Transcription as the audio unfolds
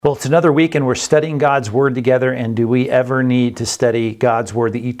Well, it's another week and we're studying God's Word together. And do we ever need to study God's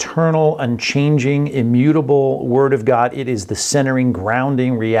Word? The eternal, unchanging, immutable Word of God. It is the centering,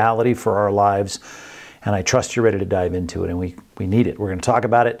 grounding reality for our lives. And I trust you're ready to dive into it. And we need it. We're going to talk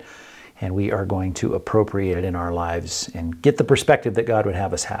about it. And we are going to appropriate it in our lives and get the perspective that God would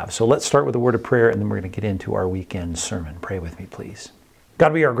have us have. So let's start with a word of prayer, and then we're going to get into our weekend sermon. Pray with me, please.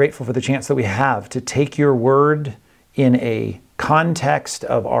 God, we are grateful for the chance that we have to take your word in a context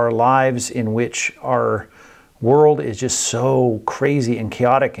of our lives in which our world is just so crazy and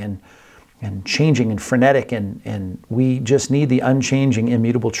chaotic and changing and frenetic, and we just need the unchanging,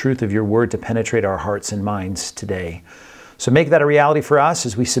 immutable truth of your word to penetrate our hearts and minds today. So make that a reality for us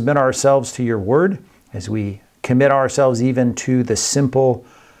as we submit ourselves to your word, as we commit ourselves even to the simple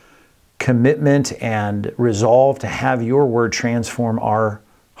commitment and resolve to have your word transform our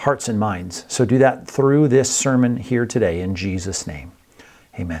hearts and minds. So do that through this sermon here today in Jesus' name.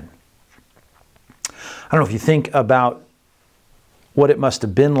 Amen. I don't know if you think about what it must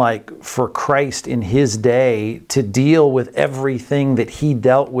have been like for Christ in his day to deal with everything that he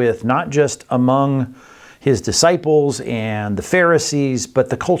dealt with, not just among his disciples and the Pharisees, but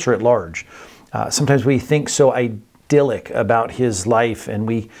the culture at large. Sometimes we think so idyllic about his life, and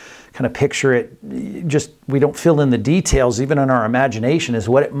we kind of picture it, we don't fill in the details, even in our imagination, as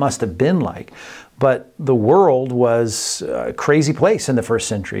what it must have been like. But the world was a crazy place in the first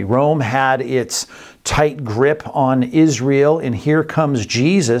century. Rome had its tight grip on Israel, and here comes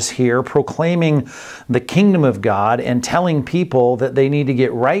Jesus here proclaiming the kingdom of God and telling people that they need to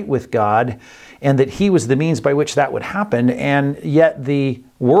get right with God and that he was the means by which that would happen. And yet the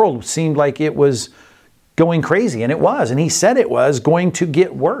world seemed like it was going crazy, and it was. And he said it was going to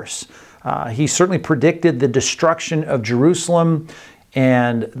get worse. He certainly predicted the destruction of Jerusalem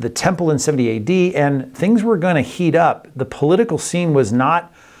and the temple in 70 AD, and things were going to heat up. The political scene was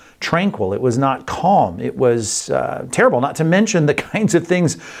not tranquil. It was not calm. It was terrible, not to mention the kinds of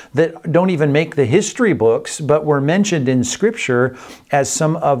things that don't even make the history books, but were mentioned in Scripture as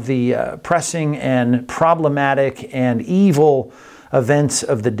some of the pressing and problematic and evil events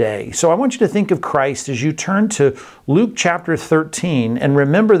of the day. So I want you to think of Christ as you turn to Luke chapter 13 and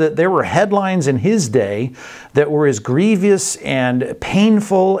remember that there were headlines in his day that were as grievous and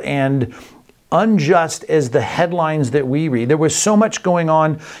painful and unjust as the headlines that we read. There was so much going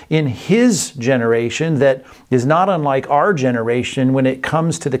on in his generation that is not unlike our generation when it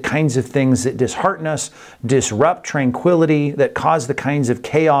comes to the kinds of things that dishearten us, disrupt tranquility, that cause the kinds of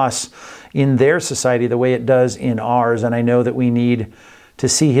chaos in their society the way it does in ours. And I know that we need to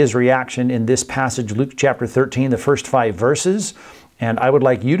see his reaction in this passage, Luke chapter 13, the first 5 verses. And I would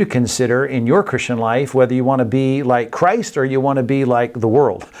like you to consider in your Christian life whether you want to be like Christ or you want to be like the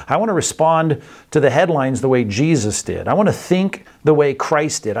world. I want to respond to the headlines the way Jesus did. I want to think the way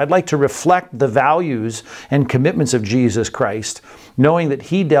Christ did. I'd like to reflect the values and commitments of Jesus Christ, knowing that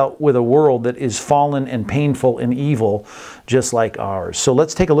he dealt with a world that is fallen and painful and evil just like ours. So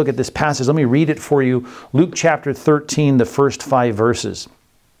let's take a look at this passage. Let me read it for you. Luke chapter 13, the first 5 verses.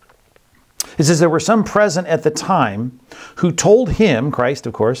 It says, there were some present at the time who told him, Christ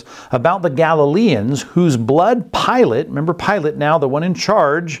of course, about the Galileans whose blood Pilate, remember Pilate now, the one in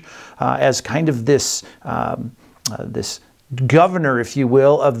charge, as kind of this governor, if you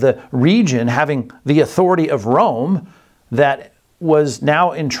will, of the region, having the authority of Rome, that was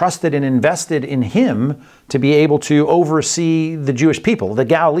now entrusted and invested in him to be able to oversee the Jewish people. The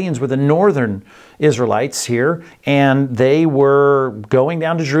Galileans were the northern Israelites here, and they were going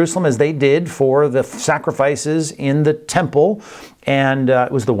down to Jerusalem as they did for the sacrifices in the temple. And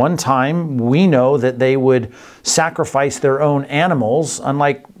it was the one time we know that they would sacrifice their own animals,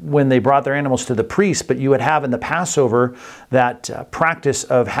 unlike when they brought their animals to the priest. But you would have in the Passover that practice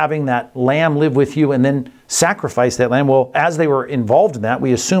of having that lamb live with you and then sacrifice that lamb. Well, as they were involved in that,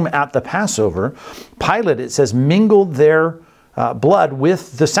 we assume at the Passover, Pilate, it says, mingled their blood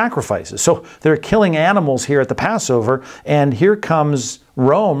with the sacrifices. So they're killing animals here at the Passover, and here comes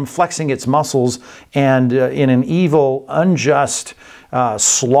Rome flexing its muscles and in an evil, unjust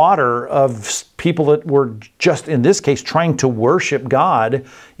slaughter of people that were just, in this case, trying to worship God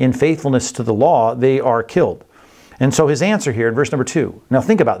in faithfulness to the law, they are killed. And so his answer here in verse number 2, now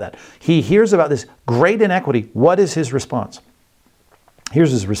think about that. He hears about this great inequity. What is his response? Here's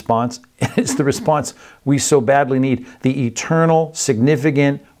his response. It's the response we so badly need. The eternal,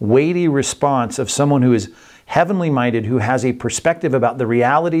 significant, weighty response of someone who is heavenly minded, who has a perspective about the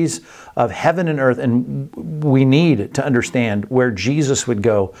realities of heaven and earth. And we need to understand where Jesus would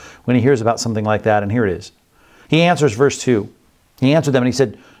go when he hears about something like that. And here it is. He answers verse 2. He answered them and he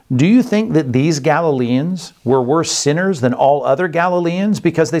said, Do you think that these Galileans were worse sinners than all other Galileans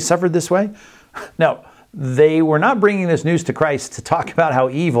because they suffered this way? No, they were not bringing this news to Christ to talk about how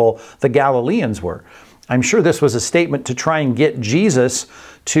evil the Galileans were. I'm sure this was a statement to try and get Jesus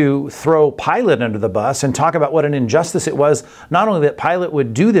to throw Pilate under the bus and talk about what an injustice it was, not only that Pilate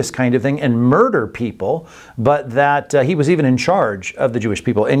would do this kind of thing and murder people, but that he was even in charge of the Jewish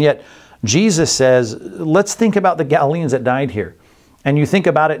people. And yet Jesus says, let's think about the Galileans that died here. And you think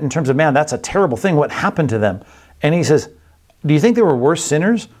about it in terms of, man, that's a terrible thing. What happened to them? And he says, do you think they were worse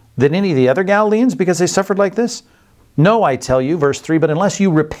sinners than any of the other Galileans because they suffered like this? No, I tell you, verse 3, but unless you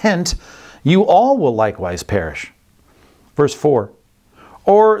repent, you all will likewise perish. Verse 4,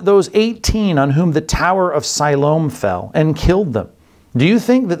 or those 18 on whom the tower of Siloam fell and killed them. Do you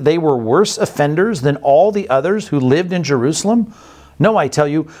think that they were worse offenders than all the others who lived in Jerusalem? No, I tell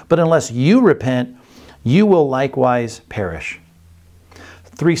you, but unless you repent, you will likewise perish.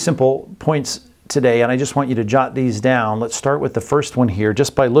 3 simple points today, and I just want you to jot these down. Let's start with the first one here,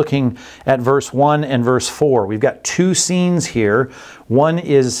 just by looking at verse 1 and verse 4. We've got 2 scenes here. One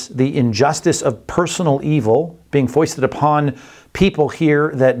is the injustice of personal evil being foisted upon people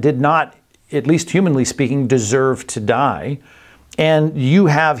here that did not, at least humanly speaking, deserve to die. And you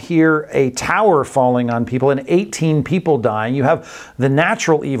have here a tower falling on people and 18 people dying. You have the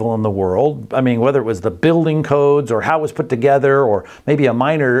natural evil in the world. I mean, whether it was the building codes or how it was put together, or maybe a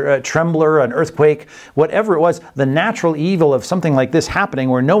minor trembler, an earthquake, whatever it was, the natural evil of something like this happening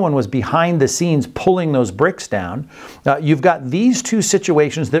where no one was behind the scenes pulling those bricks down. You've got these 2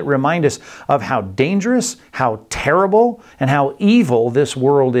 situations that remind us of how dangerous, how terrible, and how evil this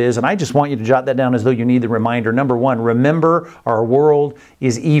world is. And I just want you to jot that down as though you need the reminder. Number 1, remember our world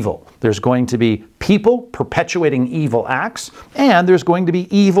is evil. There's going to be people perpetuating evil acts, and there's going to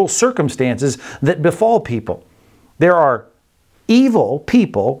be evil circumstances that befall people. There are evil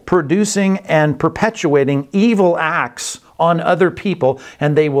people producing and perpetuating evil acts on other people,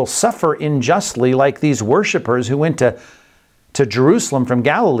 and they will suffer unjustly, like these worshipers who went to Jerusalem from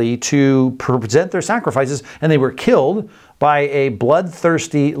Galilee to present their sacrifices, and they were killed by a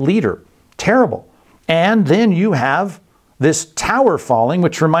bloodthirsty leader. Terrible. And then you have this tower falling,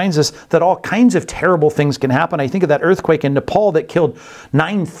 which reminds us that all kinds of terrible things can happen. I think of that earthquake in Nepal that killed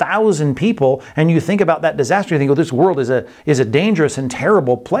 9,000 people, and you think about that disaster, you think, oh, this world is a dangerous and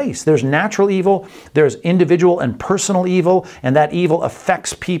terrible place. There's natural evil, there's individual and personal evil, and that evil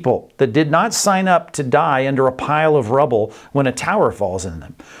affects people that did not sign up to die under a pile of rubble when a tower falls in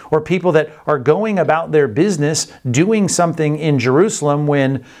them. Or people that are going about their business doing something in Jerusalem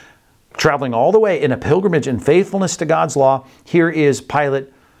when traveling all the way in a pilgrimage in faithfulness to God's law, here is Pilate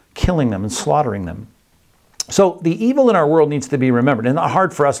killing them and slaughtering them. So the evil in our world needs to be remembered. And not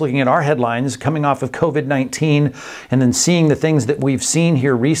hard for us looking at our headlines coming off of COVID-19 and then seeing the things that we've seen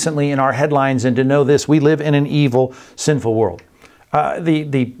here recently in our headlines, and to know this: we live in an evil, sinful world.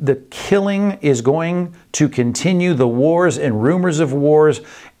 The killing is going to continue, the wars and rumors of wars,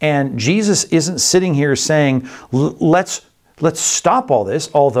 and Jesus isn't sitting here saying, let's stop all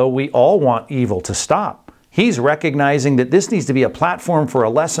this, although we all want evil to stop. He's recognizing that this needs to be a platform for a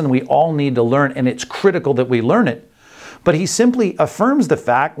lesson we all need to learn, and it's critical that we learn it. But he simply affirms the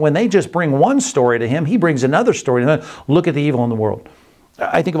fact when they just bring one story to him, he brings another story to them. Look at the evil in the world.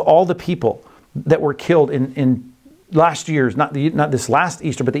 I think of all the people that were killed in last year's, not this last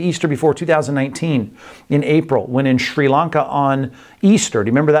Easter, but the Easter before 2019 in April, when in Sri Lanka on Easter, do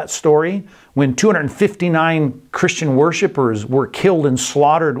you remember that story? When 259 Christian worshipers were killed and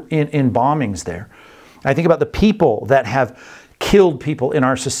slaughtered in bombings there. I think about the people that have killed people in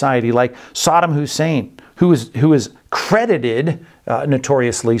our society, like Saddam Hussein, who is credited,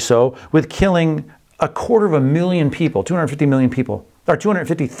 notoriously so, with killing 250,000 people, 250 million people, or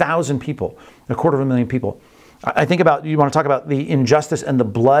 250,000 people, 250,000 people. I think about, you want to talk about the injustice and the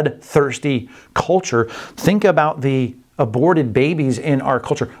bloodthirsty culture. Think about the aborted babies in our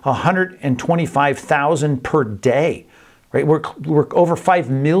culture, 125,000 per day, right? We're over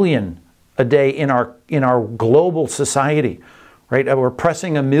 5 million a day in our global society, right? We're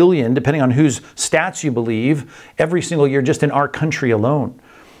pressing 1 million, depending on whose stats you believe, every single year just in our country alone.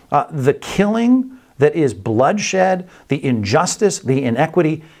 The killing that is bloodshed, the injustice, the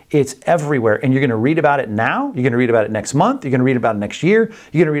inequity, it's everywhere. And you're going to read about it now. You're going to read about it next month. You're going to read about it next year.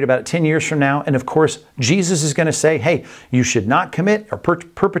 You're going to read about it 10 years from now. And of course, Jesus is going to say, hey, you should not commit or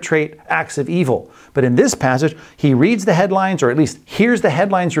perpetrate acts of evil. But in this passage, he reads the headlines, or at least hears the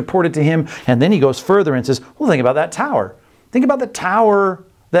headlines reported to him. And then he goes further and says, well, think about that tower. Think about the tower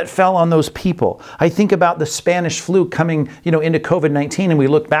that fell on those people. I think about the Spanish flu coming, into COVID-19, and we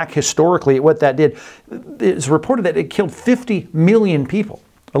look back historically at what that did. It's reported that it killed 50 million people.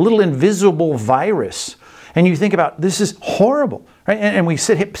 a little invisible virus. And you think about, this is horrible, right? And we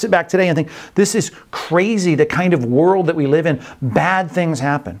sit back today and think, this is crazy, the kind of world that we live in. Bad things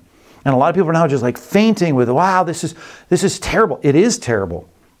happen. And a lot of people are now just like fainting with, wow, this is terrible. It is terrible.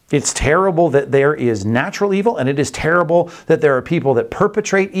 It's terrible that there is natural evil, and it is terrible that there are people that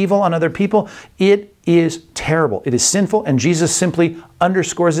perpetrate evil on other people. It is terrible. It is sinful, and Jesus simply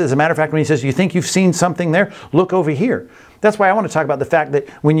underscores it. As a matter of fact, when he says, you think you've seen something there? Look over here. That's why I want to talk about the fact that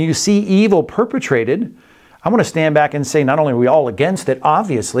when you see evil perpetrated, I want to stand back and say, not only are we all against it,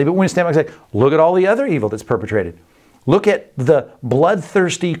 obviously, but we want to stand back and say, look at all the other evil that's perpetrated. Look at the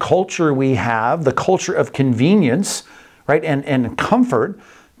bloodthirsty culture we have, the culture of convenience, right, and comfort,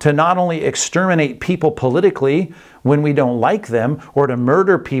 to not only exterminate people politically when we don't like them, or to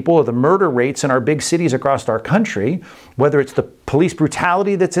murder people, or the murder rates in our big cities across our country, whether it's the police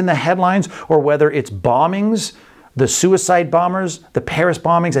brutality that's in the headlines, or whether it's bombings, the suicide bombers, the Paris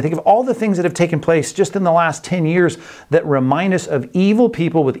bombings. I think of all the things that have taken place just in the last 10 years that remind us of evil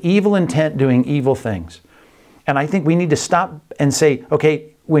people with evil intent doing evil things. And I think we need to stop and say,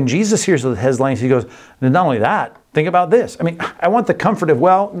 okay, when Jesus hears the headlines, he goes, not only that, think about this. I mean, I want the comfort of,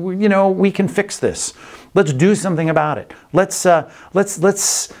 well, you know, we can fix this. Let's do something about it. Let's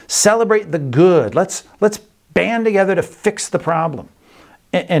celebrate the good. Let's band together to fix the problem.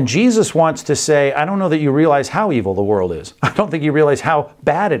 And Jesus wants to say, I don't know that you realize how evil the world is. I don't think you realize how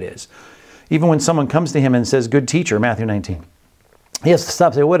bad it is. Even when someone comes to him and says, good teacher, Matthew 19, he has to stop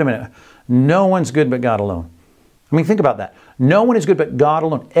and say, wait a minute, no one's good but God alone. I mean, think about that. No one is good but God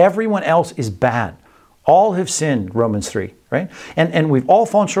alone. Everyone else is bad. All have sinned, Romans 3, right? And we've all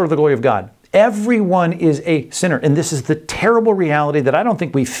fallen short of the glory of God. Everyone is a sinner. And this is the terrible reality that I don't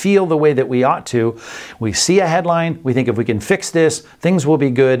think we feel the way that we ought to. We see a headline, we think if we can fix this, things will be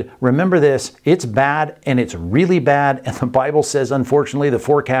good. Remember this, it's bad, and it's really bad. And the Bible says, unfortunately, the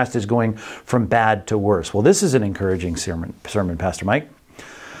forecast is going from bad to worse. Well, this is an encouraging sermon, Pastor Mike.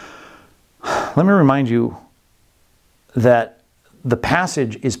 Let me remind you that the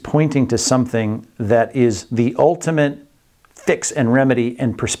passage is pointing to something that is the ultimate fix and remedy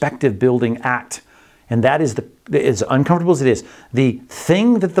and perspective building act. And that is, as uncomfortable as it is, the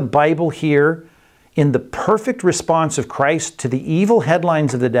thing that the Bible here, in the perfect response of Christ to the evil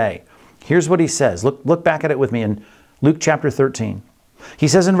headlines of the day. Here's what he says. Look back at it with me in Luke chapter 13. He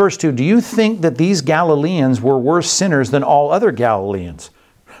says in verse 2, do you think that these Galileans were worse sinners than all other Galileans?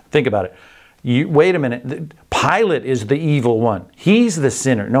 Think about it. Wait a minute. Pilate is the evil one. He's the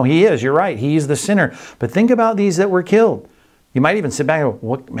sinner. No, he is. You're right. He's the sinner. But think about these that were killed. You might even sit back and go,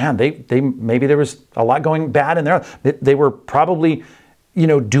 well, man, maybe there was a lot going bad in there. They were probably, you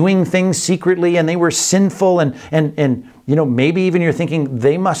know, doing things secretly, and they were sinful, and you know, maybe even you're thinking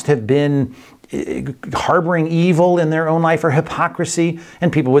they must have been harboring evil in their own life or hypocrisy,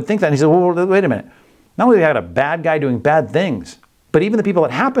 and people would think that. And he said, well, wait a minute. Not only had a bad guy doing bad things, but even the people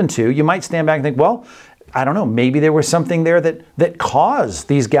it happened to, you might stand back and think, well, I don't know, maybe there was something there that caused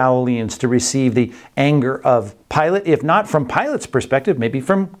these Galileans to receive the anger of Pilate, if not from Pilate's perspective, maybe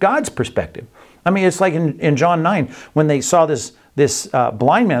from God's perspective. I mean, it's like in John 9, when they saw this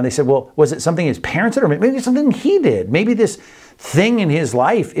blind man, they said, well, was it something his parents did, or maybe it's something he did? Maybe this thing in his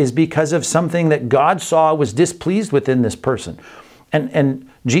life is because of something that God saw was displeased within this person. And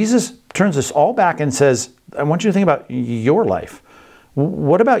Jesus turns us all back and says, I want you to think about your life.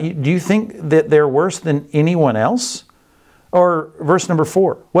 What about you? Do you think that they're worse than anyone else? Or verse number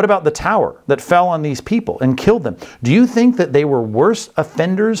 4, what about the tower that fell on these people and killed them? Do you think that they were worse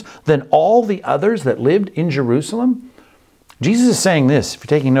offenders than all the others that lived in Jerusalem? Jesus is saying this, if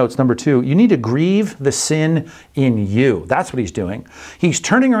you're taking notes, number 2, you need to grieve the sin in you. That's what he's doing. He's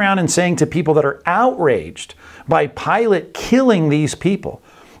turning around and saying to people that are outraged by Pilate killing these people,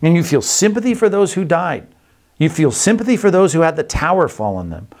 and you feel sympathy for those who died. You feel sympathy for those who had the tower fall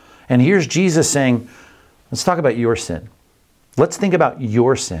on them. And here's Jesus saying, let's talk about your sin. Let's think about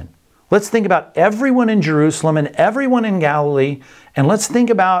your sin. Let's think about everyone in Jerusalem and everyone in Galilee, and let's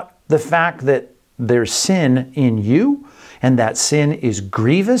think about the fact that there's sin in you, and that sin is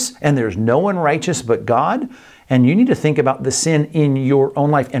grievous, and there's no one righteous but God, and you need to think about the sin in your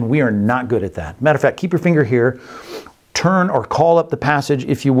own life, and we are not good at that. Matter of fact, keep your finger here. Turn or call up the passage,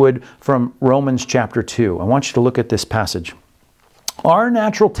 if you would, from Romans chapter 2. I want you to look at this passage. Our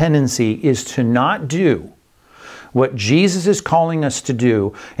natural tendency is to not do what Jesus is calling us to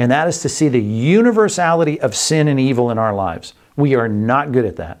do, and that is to see the universality of sin and evil in our lives. We are not good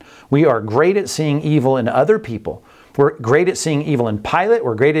at that. We are great at seeing evil in other people, We're great at seeing evil in Pilate.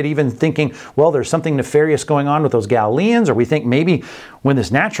 We're great at even thinking, well, there's something nefarious going on with those Galileans. Or we think maybe when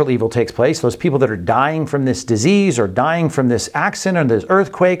this natural evil takes place, those people that are dying from this disease or dying from this accident or this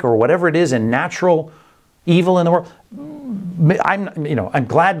earthquake or whatever it is in natural evil in the world, I'm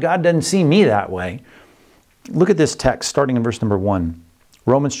glad God doesn't see me that way. Look at this text starting in verse number 1.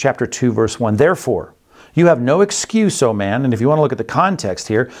 Romans chapter 2, verse 1. Therefore, you have no excuse, O man. And if you want to look at the context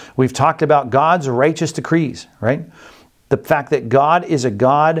here, we've talked about God's righteous decrees, right? The fact that God is a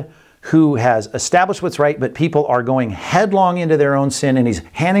God who has established what's right, but people are going headlong into their own sin, and he's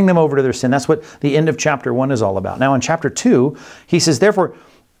handing them over to their sin. That's what the end of chapter 1 is all about. Now in chapter 2, he says, therefore,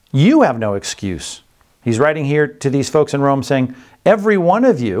 you have no excuse. He's writing here to these folks in Rome saying, every one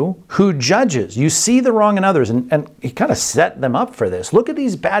of you who judges, you see the wrong in others. And he kind of set them up for this. Look at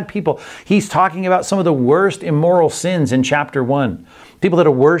these bad people. He's talking about some of the worst immoral sins in chapter 1. People that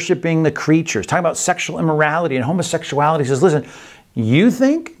are worshiping the creatures, talking about sexual immorality and homosexuality. He says, listen, you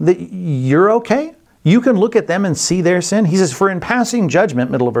think that you're okay? You can look at them and see their sin? He says, for in passing judgment,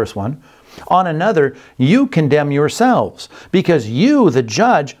 middle of verse 1, on another, you condemn yourselves, because you, the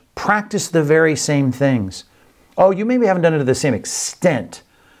judge, practice the very same things. Oh, you maybe haven't done it to the same extent,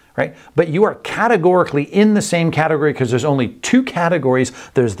 right? But you are categorically in the same category because there's only two categories.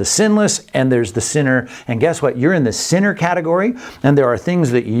 There's the sinless and there's the sinner. And guess what? You're in the sinner category, and there are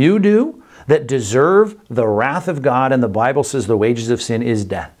things that you do that deserve the wrath of God, and the Bible says the wages of sin is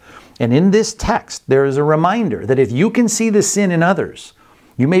death. And in this text, there is a reminder that if you can see the sin in others,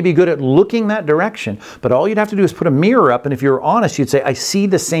 you may be good at looking that direction, but all you'd have to do is put a mirror up, and if you're honest, you'd say, I see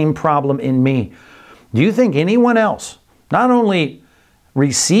the same problem in me. Do you think anyone else, not only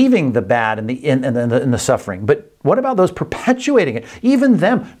receiving the bad and the suffering, but what about those perpetuating it? Even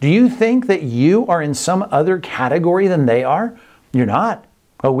them. Do you think that you are in some other category than they are? You're not.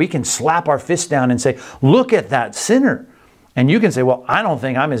 Oh, we can slap our fist down and say, look at that sinner. And you can say, well, I don't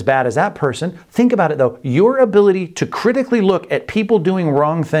think I'm as bad as that person. Think about it though. Your ability to critically look at people doing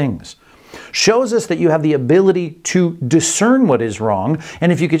wrong things shows us that you have the ability to discern what is wrong.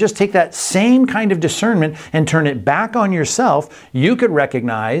 And if you could just take that same kind of discernment and turn it back on yourself, you could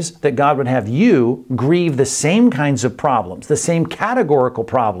recognize that God would have you grieve the same kinds of problems, the same categorical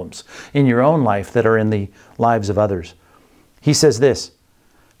problems in your own life that are in the lives of others. He says this.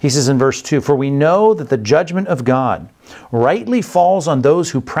 He says in verse 2, for we know that the judgment of God rightly falls on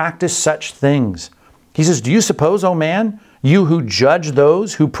those who practice such things. He says, do you suppose, O man, you who judge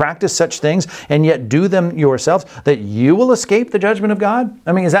those who practice such things and yet do them yourselves, that you will escape the judgment of God?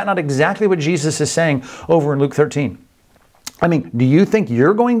 I mean, is that not exactly what Jesus is saying over in Luke 13? I mean, do you think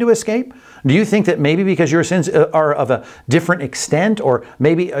you're going to escape? Do you think that maybe because your sins are of a different extent or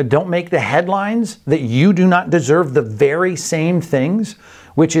maybe don't make the headlines that you do not deserve the very same things,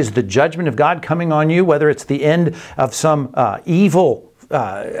 which is the judgment of God coming on you, whether it's the end of some evil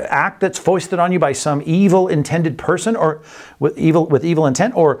act that's foisted on you by some evil intended person or with evil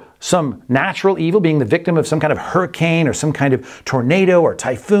intent, or some natural evil, being the victim of some kind of hurricane or some kind of tornado or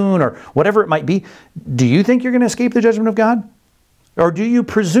typhoon or whatever it might be? Do you think you're going to escape the judgment of God? Or do you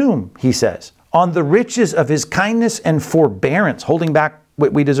presume, he says, on the riches of his kindness and forbearance, holding back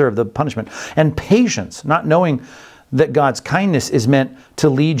what we deserve, the punishment, and patience, not knowing that God's kindness is meant to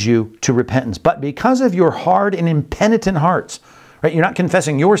lead you to repentance? But because of your hard and impenitent hearts, right? You're not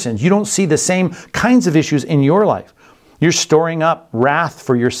confessing your sins. You don't see the same kinds of issues in your life. You're storing up wrath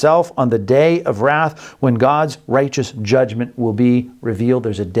for yourself on the day of wrath when God's righteous judgment will be revealed.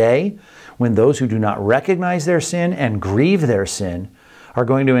 There's a day when those who do not recognize their sin and grieve their sin are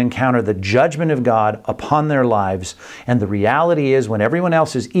going to encounter the judgment of God upon their lives. And the reality is, when everyone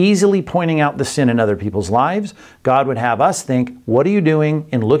else is easily pointing out the sin in other people's lives, God would have us think, what are you doing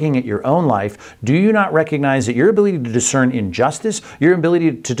in looking at your own life? Do you not recognize that your ability to discern injustice, your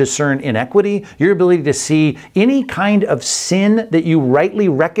ability to discern inequity, your ability to see any kind of sin that you rightly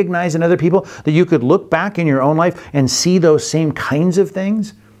recognize in other people, that you could look back in your own life and see those same kinds of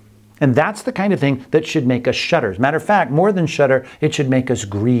things? And that's the kind of thing that should make us shudder. As a matter of fact, more than shudder, it should make us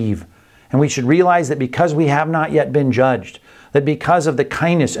grieve. And we should realize that because we have not yet been judged, that because of the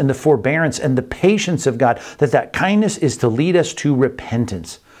kindness and the forbearance and the patience of God, that kindness is to lead us to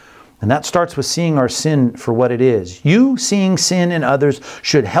repentance. And that starts with seeing our sin for what it is. You seeing sin in others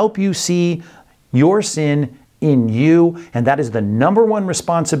should help you see your sin in you, and that is the number one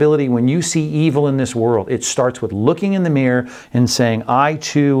responsibility when you see evil in this world. It starts with looking in the mirror and saying, I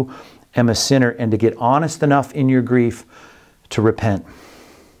too am a sinner, and to get honest enough in your grief to repent.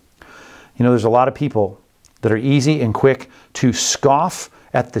 You know, there's a lot of people that are easy and quick to scoff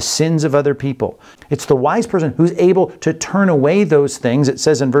at the sins of other people. It's the wise person who's able to turn away those things. It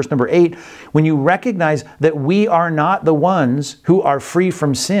says in verse number 8, when you recognize that we are not the ones who are free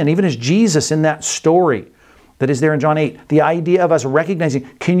from sin, even as Jesus in that story that is there in John 8, the idea of us recognizing,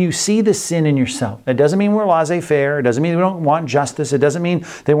 can you see the sin in yourself? It doesn't mean we're laissez-faire. It doesn't mean we don't want justice. It doesn't mean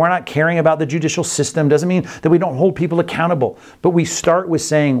that we're not caring about the judicial system. It doesn't mean that we don't hold people accountable. But we start with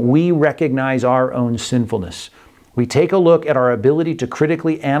saying we recognize our own sinfulness. We take a look at our ability to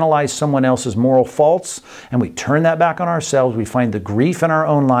critically analyze someone else's moral faults, and we turn that back on ourselves. We find the grief in our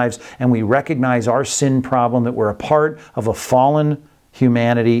own lives, and we recognize our sin problem, that we're a part of a fallen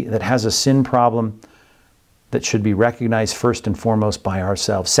humanity that has a sin problem that should be recognized first and foremost by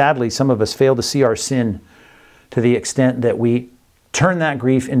ourselves. Sadly, some of us fail to see our sin to the extent that we turn that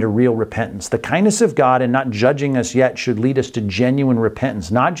grief into real repentance. The kindness of God in not judging us yet should lead us to genuine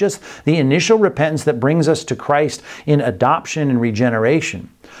repentance, not just the initial repentance that brings us to Christ in adoption and regeneration,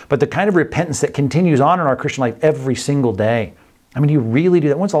 but the kind of repentance that continues on in our Christian life every single day. I mean, do you really do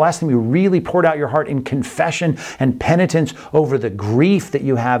that? When's the last time you really poured out your heart in confession and penitence over the grief that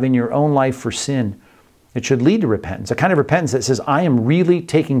you have in your own life for sin? It should lead to repentance, a kind of repentance that says, I am really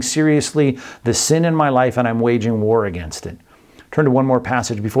taking seriously the sin in my life and I'm waging war against it. Turn to one more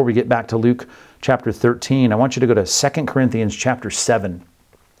passage before we get back to Luke chapter 13. I want you to go to 2 Corinthians chapter 7.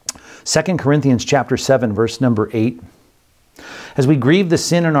 2 Corinthians chapter 7, verse number 8. As we grieve the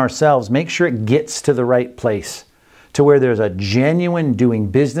sin in ourselves, make sure it gets to the right place, to where there's a genuine doing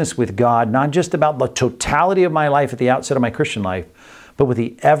business with God, not just about the totality of my life at the outset of my Christian life, but with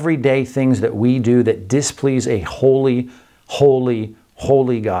the everyday things that we do that displease a holy, holy,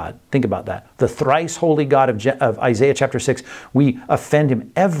 holy God. Think about that. The thrice holy God of Isaiah chapter 6, we offend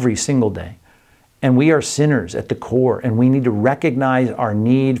him every single day. And we are sinners at the core, and we need to recognize our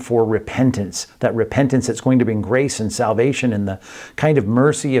need for repentance, that repentance that's going to bring grace and salvation and the kind of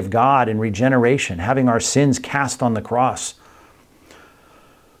mercy of God and regeneration, having our sins cast on the cross.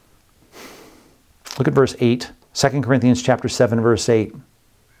 Look at verse 8, 2 Corinthians chapter 7, verse 8.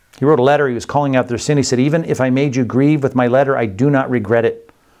 He wrote a letter. He was calling out their sin. He said, even if I made you grieve with my letter, I do not regret it.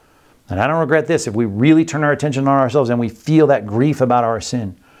 And I don't regret this if we really turn our attention on ourselves and we feel that grief about our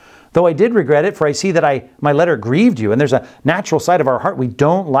sin. Though I did regret it, for I see that my letter grieved you. And there's a natural side of our heart. We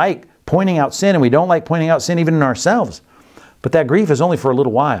don't like pointing out sin, and we don't like pointing out sin even in ourselves. But that grief is only for a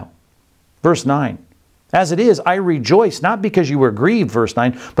little while. Verse 9. As it is, I rejoice, not because you were grieved, verse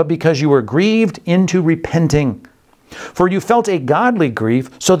 9, but because you were grieved into repenting. For you felt a godly grief,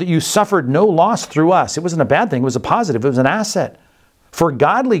 so that you suffered no loss through us. It wasn't a bad thing. It was a positive. It was an asset. For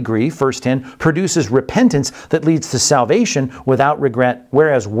godly grief, verse 10, produces repentance that leads to salvation without regret,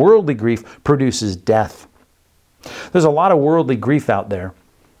 whereas worldly grief produces death. There's a lot of worldly grief out there.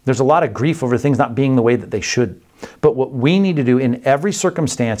 There's a lot of grief over things not being the way that they should. But what we need to do in every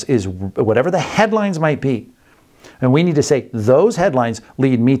circumstance is, whatever the headlines might be, and we need to say, those headlines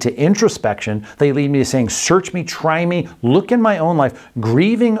lead me to introspection. They lead me to saying, search me, try me, look in my own life,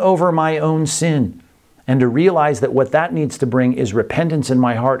 grieving over my own sin. And to realize that what that needs to bring is repentance in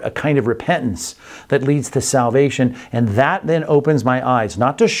my heart, a kind of repentance that leads to salvation. And that then opens my eyes,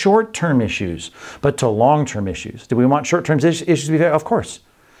 not to short-term issues, but to long-term issues. Do we want short-term issues to be there? Of course.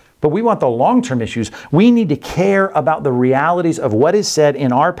 But we want the long-term issues. We need to care about the realities of what is said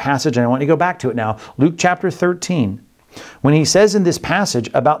in our passage. And I want you to go back to it now. Luke chapter 13. When he says in this passage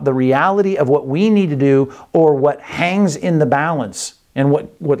about the reality of what we need to do, or what hangs in the balance, and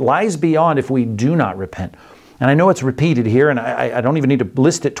what lies beyond if we do not repent. And I know it's repeated here, and I don't even need to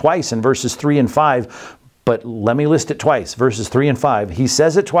list it twice in verses 3 and 5, but let me list it twice, verses 3 and 5. He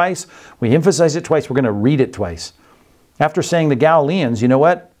says it twice, we emphasize it twice, we're going to read it twice. After saying the Galileans, you know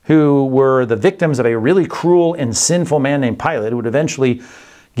what, who were the victims of a really cruel and sinful man named Pilate, who would eventually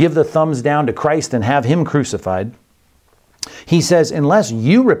give the thumbs down to Christ and have him crucified, he says, unless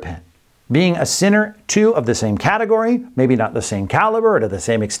you repent, being a sinner too of the same category, maybe not the same caliber or to the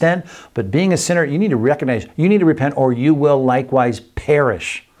same extent, but being a sinner, you need to recognize, you need to repent, or you will likewise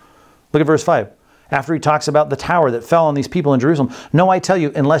perish. Look at verse 5. After he talks about the tower that fell on these people in Jerusalem, no, I tell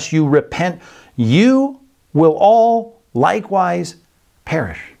you, unless you repent, you will all likewise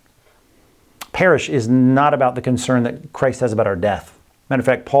perish. Perish is not about the concern that Christ has about our death. Matter of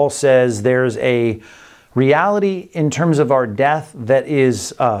fact, Paul says there's a reality in terms of our death that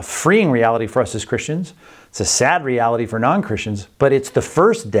is a freeing reality for us as Christians. It's a sad reality for non-Christians, but it's the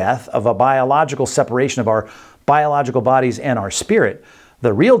first death of a biological separation of our biological bodies and our spirit.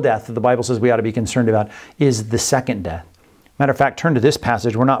 The real death that the Bible says we ought to be concerned about is the second death. Matter of fact, turn to this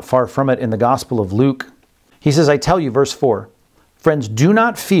passage. We're not far from it in the Gospel of Luke. He says, I tell you, verse 4, friends, do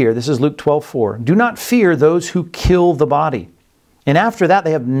not fear, this is Luke 12:4, do not fear those who kill the body, And after that,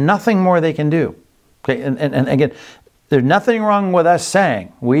 they have nothing more they can do. Okay, and again, there's nothing wrong with us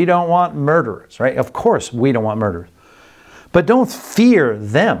saying we don't want murderers, right? Of course we don't want murderers. But don't fear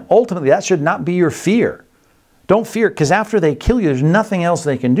them. Ultimately, that should not be your fear. Don't fear, because after they kill you, there's nothing else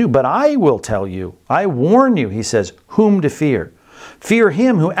they can do. But I will tell you, I warn you, he says, whom to fear. Fear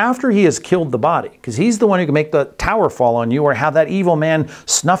him who, after he has killed the body, because he's the one who can make the tower fall on you or have that evil man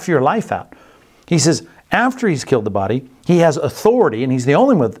snuff your life out. He says, after he's killed the body, he has authority, and he's the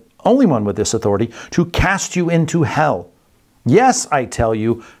only one with this authority, to cast you into hell. Yes, I tell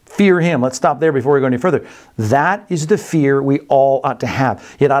you, fear him. Let's stop there before we go any further. That is the fear we all ought to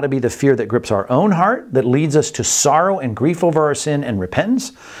have. It ought to be the fear that grips our own heart, that leads us to sorrow and grief over our sin and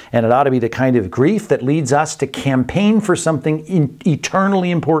repentance. And it ought to be the kind of grief that leads us to campaign for something eternally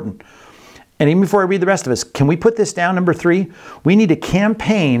important. And even before I read the rest of us, can we put this down, number 3? We need to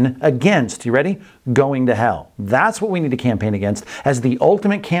campaign against, you ready? Going to hell. That's what we need to campaign against as the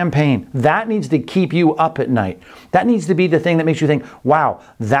ultimate campaign. That needs to keep you up at night. That needs to be the thing that makes you think, wow,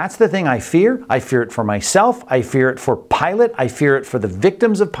 that's the thing I fear. I fear it for myself. I fear it for Pilate. I fear it for the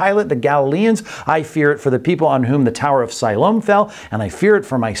victims of Pilate, the Galileans. I fear it for the people on whom the Tower of Siloam fell. And I fear it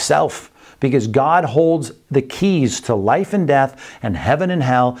for myself. Because God holds the keys to life and death and heaven and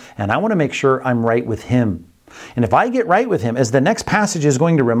hell, and I want to make sure I'm right with him. And if I get right with him, as the next passage is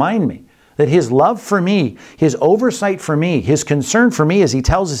going to remind me, that his love for me, his oversight for me, his concern for me, as he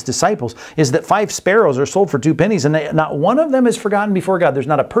tells his disciples, is that 5 sparrows are sold for 2 pennies, and not one of them is forgotten before God. There's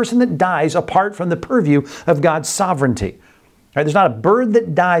not a person that dies apart from the purview of God's sovereignty. Right? There's not a bird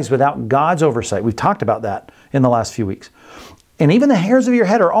that dies without God's oversight. We've talked about that in the last few weeks. And even the hairs of your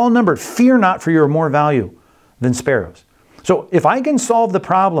head are all numbered. Fear not, for you are more value than sparrows. So if I can solve the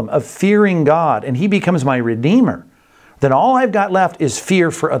problem of fearing God and he becomes my redeemer, then all I've got left is fear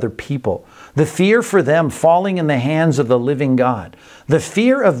for other people. The fear for them falling in the hands of the living God. The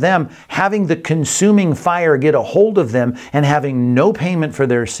fear of them having the consuming fire get a hold of them and having no payment for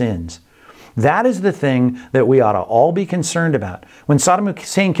their sins. That is the thing that we ought to all be concerned about. When Saddam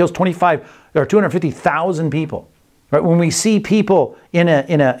Hussein kills 250,000 people, right? When we see people in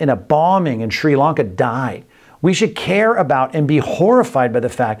a bombing in Sri Lanka die, we should care about and be horrified by the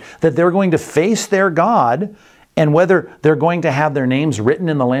fact that they're going to face their God, and whether they're going to have their names written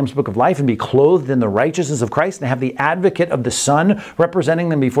in the Lamb's Book of Life and be clothed in the righteousness of Christ and have the advocate of the Son representing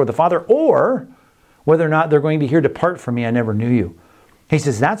them before the Father, or whether or not they're going to hear, "Depart from me, I never knew you." He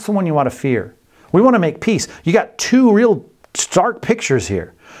says that's the one you want to fear. We want to make peace. You got 2 real stark pictures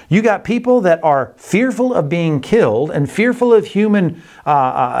here. You got people that are fearful of being killed and fearful of human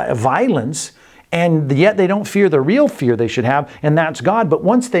violence, and yet they don't fear the real fear they should have, and that's God. But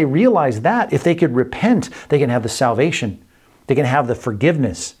once they realize that, if they could repent, they can have the salvation. They can have the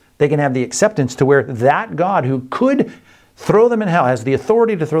forgiveness. They can have the acceptance to where that God who could throw them in hell, has the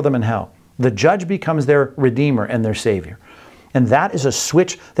authority to throw them in hell. The judge becomes their redeemer and their savior. And that is a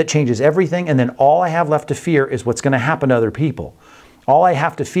switch that changes everything, and then all I have left to fear is what's going to happen to other people. All I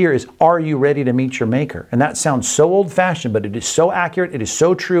have to fear is, are you ready to meet your Maker? And that sounds so old-fashioned, but it is so accurate, it is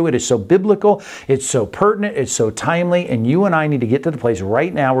so true, it is so biblical, it's so pertinent, it's so timely, and you and I need to get to the place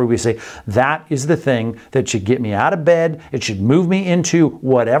right now where we say, that is the thing that should get me out of bed, it should move me into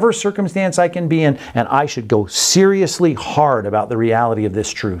whatever circumstance I can be in, and I should go seriously hard about the reality of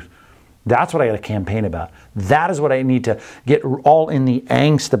this truth. That's what I got to campaign about. That is what I need to get all in the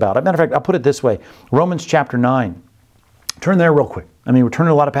angst about. As a matter of fact, I'll put it this way. Romans chapter 9. Turn there real quick. I mean, we're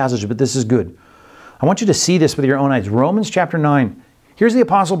turning a lot of passages, but this is good. I want you to see this with your own eyes. Romans chapter 9. Here's the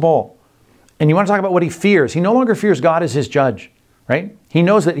Apostle Paul. And you want to talk about what he fears. He no longer fears God as his judge, right? He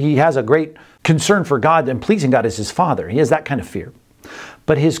knows that he has a great concern for God and pleasing God as his Father. He has that kind of fear.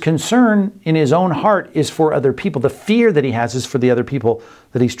 But his concern in his own heart is for other people. The fear that he has is for the other people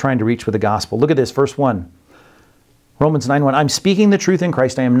that he's trying to reach with the gospel. Look at this, verse 1. Romans 9:1, I'm speaking the truth in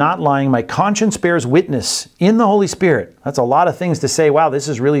Christ. I am not lying. My conscience bears witness in the Holy Spirit. That's a lot of things to say, wow, this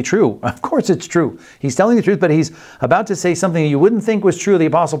is really true. Of course it's true. He's telling the truth, but he's about to say something you wouldn't think was true of the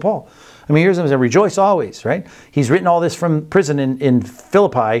Apostle Paul. I mean, here's him saying, rejoice always, right? He's written all this from prison in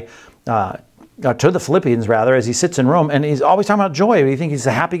Philippi, to the Philippians rather, as he sits in Rome, and he's always talking about joy. You think he's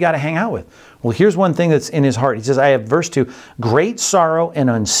a happy guy to hang out with. Well, here's one thing that's in his heart. He says, I have, verse 2, great sorrow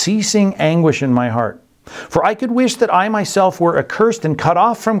and unceasing anguish in my heart. For I could wish that I myself were accursed and cut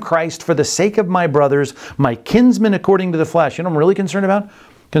off from Christ for the sake of my brothers, my kinsmen according to the flesh. You know what I'm really concerned about?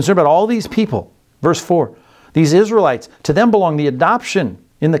 Concerned about all these people. Verse 4, these Israelites, to them belong the adoption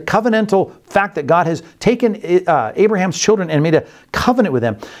in the covenantal fact that God has taken Abraham's children and made a covenant with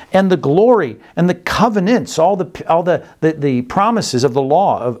them, and the glory and the covenants, all the promises of the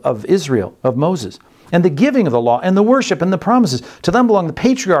law of Israel, of Moses. and the giving of the law, and the worship, and the promises. To them belong the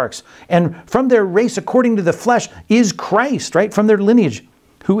patriarchs, and from their race according to the flesh is Christ, right? From their lineage,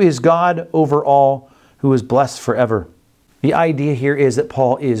 who is God over all, who is blessed forever. The idea here is that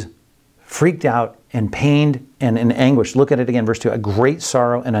Paul is freaked out and pained and in anguish. Look at it again, verse 2. A great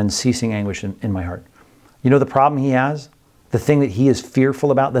sorrow and unceasing anguish in my heart. You know the problem he has? The thing that he is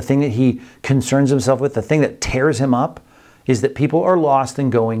fearful about, the thing that he concerns himself with, the thing that tears him up, is that people are lost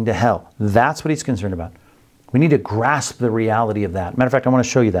and going to hell. That's what he's concerned about. We need to grasp the reality of that. Matter of fact, I want to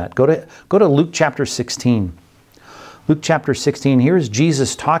show you that. Go to Luke chapter 16. Luke chapter 16, here's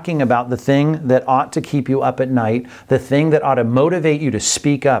Jesus talking about the thing that ought to keep you up at night, the thing that ought to motivate you to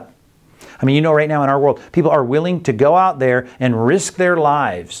speak up. I mean, you know, right now in our world, people are willing to go out there and risk their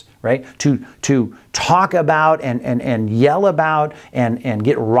lives, right? To talk about and yell about and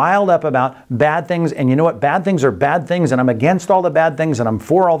get riled up about bad things. And you know what? Bad things are bad things, and I'm against all the bad things, and I'm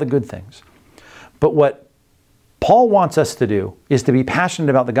for all the good things. But what Paul wants us to do is to be passionate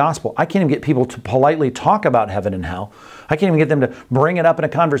about the gospel. I can't even get people to politely talk about heaven and hell. I can't even get them to bring it up in a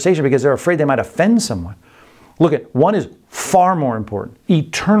conversation because they're afraid they might offend someone. Look at, one is far more important,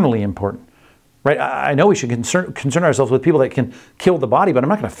 eternally important. Right? I know we should concern ourselves with people that can kill the body, but I'm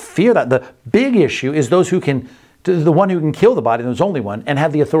not going to fear that. The big issue is those who can, the one who can kill the body, there's only one, and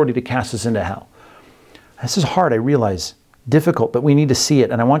have the authority to cast us into hell. This is hard, I realize, difficult, but we need to see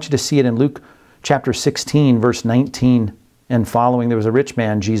it. And I want you to see it in Luke chapter 16, verse 19 and following. There was a rich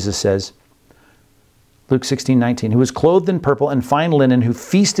man, Jesus says, Luke 16, 19, who was clothed in purple and fine linen, who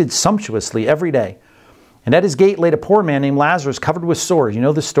feasted sumptuously every day. And at his gate laid a poor man named Lazarus, covered with sores. You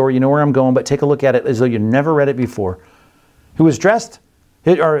know the story, you know where I'm going, but take a look at it as though you never read it before. Who was dressed,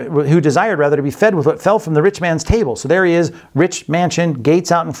 or who desired rather to be fed with what fell from the rich man's table. So there he is, rich mansion,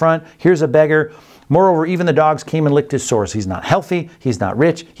 gates out in front. Here's a beggar. Moreover, even the dogs came and licked his sores. He's not healthy. He's not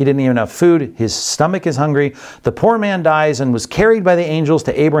rich. He didn't even have enough food. His stomach is hungry. The poor man dies and was carried by the angels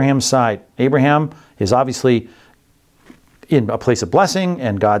to Abraham's side. Abraham is obviously in a place of blessing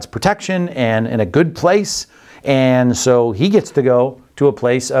and God's protection and in a good place. And so he gets to go to a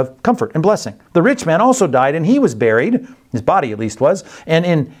place of comfort and blessing. The rich man also died and he was buried, his body at least was, and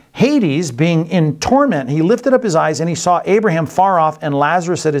in Hades, being in torment, he lifted up his eyes and he saw Abraham far off and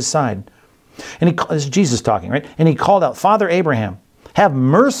Lazarus at his side. And this is Jesus talking, right? And he called out, Father Abraham, have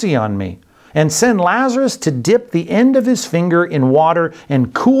mercy on me and send Lazarus to dip the end of his finger in water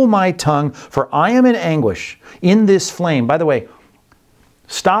and cool my tongue, for I am in anguish in this flame. By the way,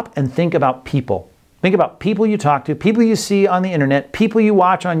 stop and think about people. Think about people you talk to, people you see on the internet, people you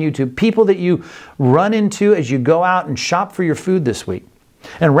watch on YouTube, people that you run into as you go out and shop for your food this week.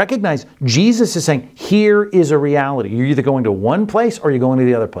 And recognize Jesus is saying, here is a reality. You're either going to one place or you're going to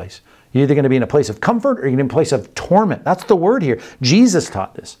the other place. You're either going to be in a place of comfort or you're going to be in a place of torment. That's the word here. Jesus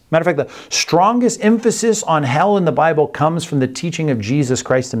taught this. Matter of fact, the strongest emphasis on hell in the Bible comes from the teaching of Jesus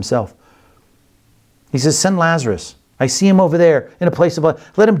Christ himself. He says, send Lazarus. I see him over there in a place of blood.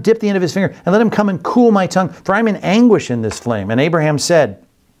 Let him dip the end of his finger and let him come and cool my tongue, for I'm in anguish in this flame. And Abraham said,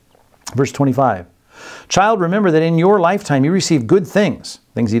 verse 25, child, remember that in your lifetime you received good things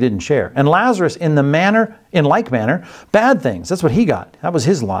he didn't share. And Lazarus in like manner, bad things. That's what he got. That was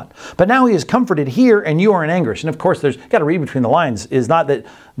his lot. But now he is comforted here and you are in anguish. And of course, there's got to read between the lines, is not that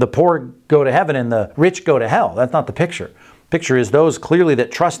the poor go to heaven and the rich go to hell. That's not the picture. Picture is those clearly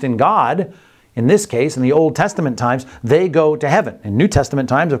that trust in God. In this case, in the Old Testament times, they go to heaven. In New Testament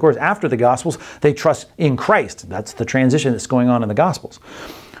times, of course, after the Gospels, they trust in Christ. That's the transition that's going on in the Gospels.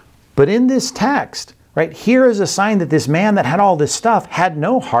 But in this text, right, here is a sign that this man that had all this stuff had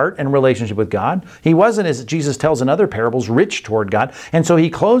no heart and relationship with God. He wasn't, as Jesus tells in other parables, rich toward God. And so he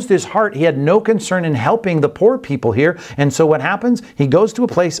closed his heart. He had no concern in helping the poor people here. And so what happens? He goes to a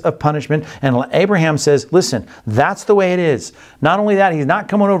place of punishment. And Abraham says, listen, that's the way it is. Not only that, he's not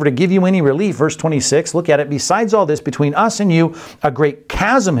coming over to give you any relief. Verse 26, look at it. Besides all this, between us and you, a great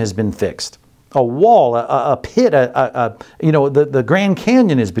chasm has been fixed. A wall, a pit, the Grand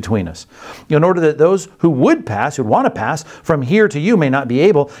Canyon is between us, in order that those who would pass, who want to pass from here to you may not be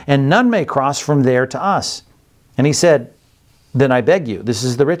able, and none may cross from there to us. And he said, then I beg you, this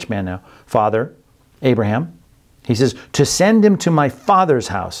is the rich man now, Father Abraham, he says, to send him to my father's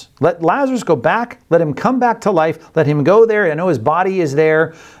house. Let Lazarus go back, let him come back to life, let him go there. I know his body is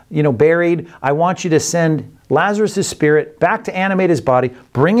there, buried. I want you to send Lazarus' spirit back to animate his body,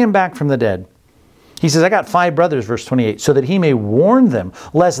 bring him back from the dead. He says, I got 5 brothers, verse 28, so that he may warn them,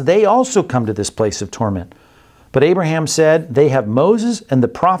 lest they also come to this place of torment. But Abraham said, they have Moses and the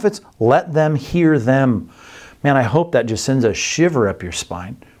prophets, let them hear them. Man, I hope that just sends a shiver up your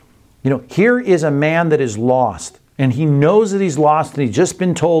spine. Here is a man that is lost. and he knows that he's lost, and he's just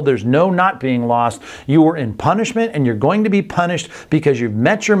been told there's no not being lost. You are in punishment, and you're going to be punished because you've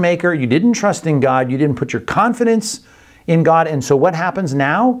met your Maker. You didn't trust in God. You didn't put your confidence in God. And so what happens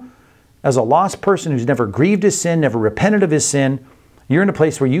now? As a lost person who's never grieved his sin, never repented of his sin, you're in a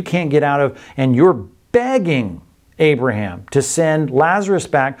place where you can't get out of, and you're begging Abraham to send Lazarus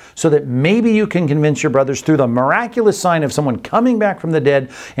back so that maybe you can convince your brothers through the miraculous sign of someone coming back from the dead.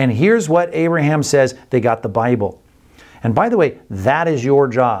 And here's what Abraham says: they got the Bible. And by the way, that is your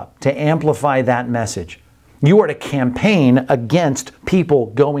job, to amplify that message. You are to campaign against people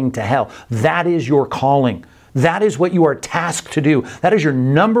going to hell. That is your calling. That is what you are tasked to do. That is your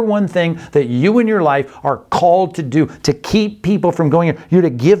number one thing that you in your life are called to do, to keep people from going. You're to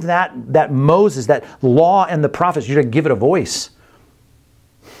give that Moses, that law and the prophets, you're to give it a voice.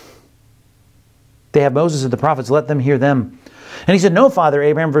 They have Moses and the prophets, let them hear them. And he said, no, Father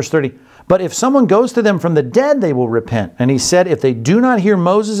Abraham, verse 30, but if someone goes to them from the dead, they will repent. And he said, if they do not hear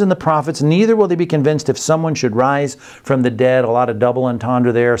Moses and the prophets, neither will they be convinced if someone should rise from the dead. A lot of double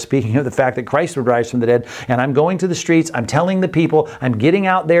entendre there, speaking of the fact that Christ would rise from the dead. And I'm going to the streets, I'm telling the people, I'm getting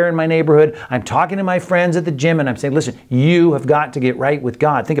out there in my neighborhood, I'm talking to my friends at the gym, and I'm saying, listen, you have got to get right with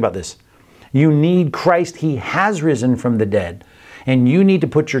God. Think about this. You need Christ. He has risen from the dead. And you need to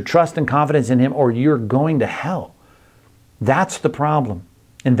put your trust and confidence in him, or you're going to hell. That's the problem.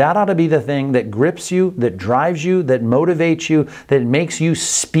 And that ought to be the thing that grips you, that drives you, that motivates you, that makes you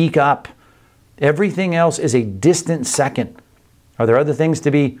speak up. Everything else is a distant second. Are there other things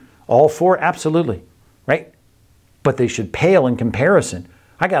to be all for? Absolutely, right? But they should pale in comparison.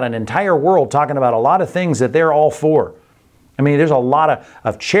 I got an entire world talking about a lot of things that they're all for. I mean, there's a lot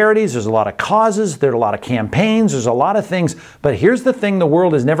of charities, there's a lot of causes, there's a lot of campaigns, there's a lot of things. But here's the thing the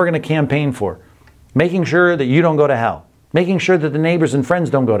world is never going to campaign for: making sure that you don't go to hell. Making sure that the neighbors and friends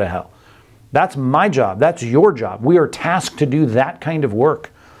don't go to hell. That's my job. That's your job. We are tasked to do that kind of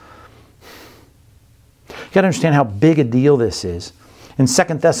work. You got to understand how big a deal this is. In 2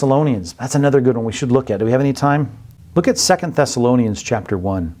 Thessalonians, that's another good one we should look at. Do we have any time? Look at 2 Thessalonians chapter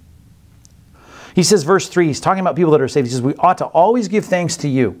 1. He says, verse 3, he's talking about people that are saved. He says, we ought to always give thanks to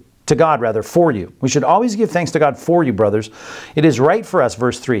you, to God rather, for you. We should always give thanks to God for you, brothers. It is right for us,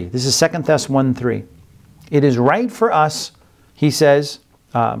 verse 3. This is 2 Thess 1:3. It is right for us, he says,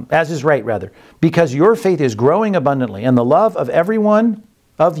 as is right rather, because your faith is growing abundantly, and the love of every one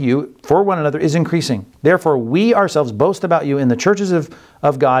of you for one another is increasing. Therefore, we ourselves boast about you in the churches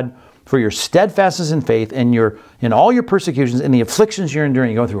of God for your steadfastness in faith and in all your persecutions and the afflictions you're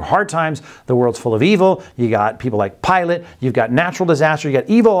enduring. You're going through hard times. The world's full of evil. You got people like Pilate. You've got natural disaster. You got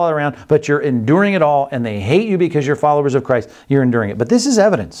evil all around, but you're enduring it all, and they hate you because you're followers of Christ. You're enduring it. But this is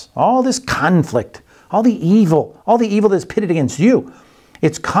evidence. All this conflict, all the evil that's pitted against you,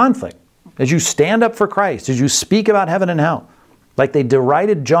 it's conflict. As you stand up for Christ, as you speak about heaven and hell, like they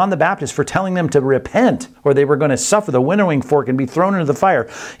derided John the Baptist for telling them to repent, or they were going to suffer the winnowing fork and be thrown into the fire.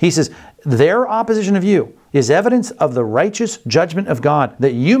 He says, their opposition of you is evidence of the righteous judgment of God,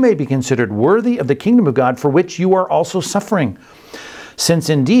 that you may be considered worthy of the kingdom of God, for which you are also suffering. Since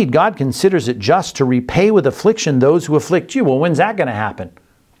indeed God considers it just to repay with affliction those who afflict you. Well, when's that going to happen?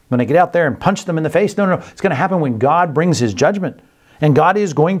 When I get out there and punch them in the face? No. It's going to happen when God brings his judgment. And God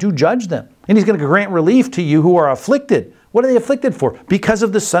is going to judge them. And he's going to grant relief to you who are afflicted. What are they afflicted for? Because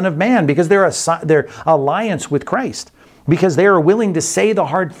of the Son of Man. Because their alliance with Christ. Because they are willing to say the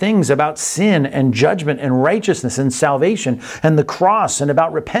hard things about sin and judgment and righteousness and salvation and the cross and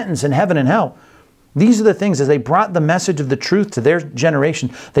about repentance and heaven and hell. These are the things, as they brought the message of the truth to their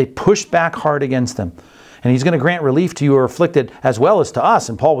generation, they pushed back hard against them. And he's going to grant relief to you who are afflicted as well as to us.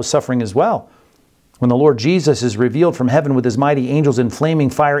 And Paul was suffering as well. When the Lord Jesus is revealed from heaven with his mighty angels in flaming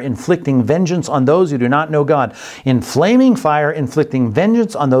fire, inflicting vengeance on those who do not know God. In flaming fire, inflicting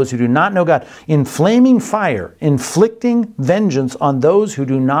vengeance on those who do not know God. In flaming fire, inflicting vengeance on those who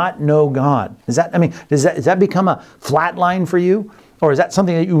do not know God. Does that become a flat line for you? Or is that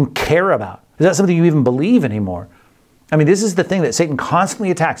something that you care about? Is that something you even believe anymore? I mean, this is the thing that Satan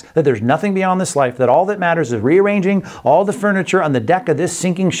constantly attacks, that there's nothing beyond this life, that all that matters is rearranging all the furniture on the deck of this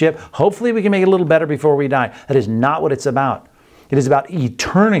sinking ship. Hopefully we can make it a little better before we die. That is not what it's about. It is about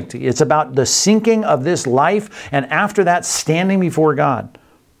eternity. It's about the sinking of this life, and after that, standing before God.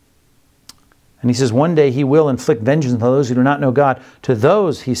 And he says one day he will inflict vengeance on those who do not know God. To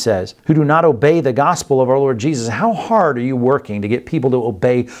those, he says, who do not obey the gospel of our Lord Jesus. How hard are you working to get people to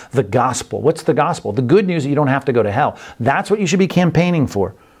obey the gospel? What's the gospel? The good news that you don't have to go to hell. That's what you should be campaigning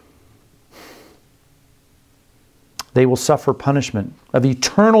for. They will suffer punishment of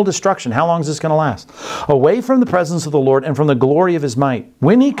eternal destruction. How long is this going to last? Away from the presence of the Lord and from the glory of his might.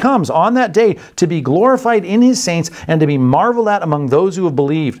 When he comes on that day to be glorified in his saints and to be marveled at among those who have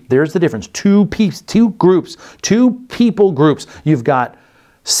believed. There's the difference. Two people groups. You've got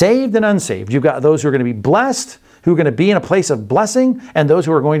saved and unsaved. You've got those who are going to be blessed, who are going to be in a place of blessing, and those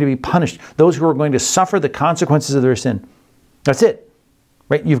who are going to be punished. Those who are going to suffer the consequences of their sin. That's it.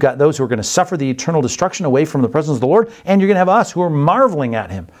 Right? You've got those who are going to suffer the eternal destruction away from the presence of the Lord, and you're going to have us who are marveling at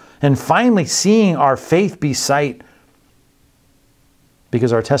him and finally seeing our faith be sight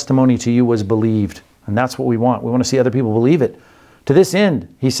because our testimony to you was believed. And that's what we want. We want to see other people believe it. To this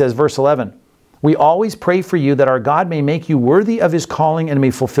end, he says, verse 11, we always pray for you that our God may make you worthy of his calling and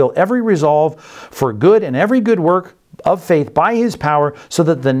may fulfill every resolve for good and every good work of faith by his power, so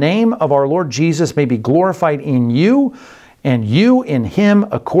that the name of our Lord Jesus may be glorified in you and you in him,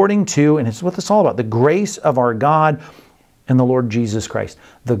 according to, and it's what this is all about, the grace of our God and the Lord Jesus Christ.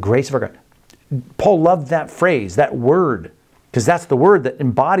 The grace of our God. Paul loved that phrase, that word, because that's the word that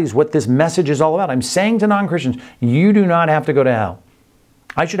embodies what this message is all about. I'm saying to non-Christians, you do not have to go to hell.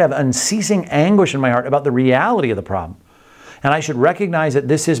 I should have unceasing anguish in my heart about the reality of the problem. And I should recognize that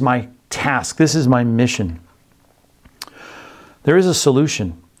this is my task. This is my mission. There is a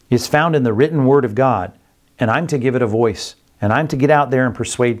solution. It's found in the written word of God. And I'm to give it a voice. And I'm to get out there and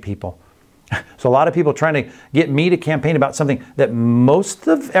persuade people. So a lot of people trying to get me to campaign about something that most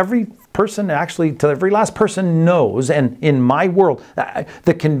of every person, actually to every last person knows. And in my world,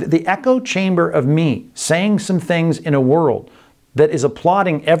 the echo chamber of me saying some things in a world that is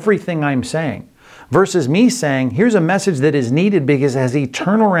applauding everything I'm saying, versus me saying, here's a message that is needed because it has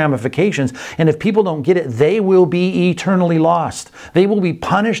eternal ramifications. And if people don't get it, they will be eternally lost. They will be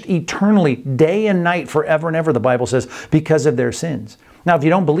punished eternally, day and night, forever and ever, the Bible says, because of their sins. Now, if you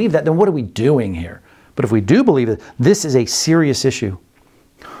don't believe that, then what are we doing here? But if we do believe it, this is a serious issue.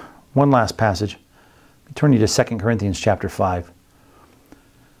 One last passage. Turn you to 2 Corinthians chapter 5.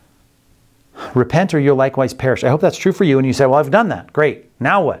 Repent or you'll likewise perish. I hope that's true for you. And you say, well, I've done that. Great.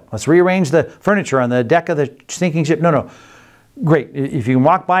 Now what? Let's rearrange the furniture on the deck of the sinking ship. No. Great. If you can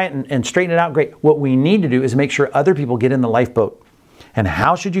walk by it and straighten it out, great. What we need to do is make sure other people get in the lifeboat. And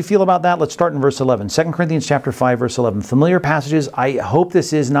how should you feel about that? Let's start in verse 11. 2 Corinthians chapter 5, verse 11. Familiar passages. I hope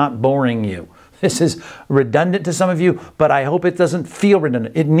this is not boring you. This is redundant to some of you, but I hope it doesn't feel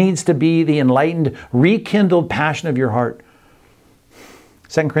redundant. It needs to be the enlightened, rekindled passion of your heart.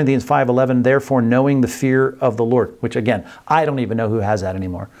 2 Corinthians 5:11, therefore knowing the fear of the Lord, which again, I don't even know who has that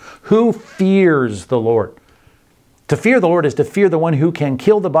anymore. Who fears the Lord? To fear the Lord is to fear the one who can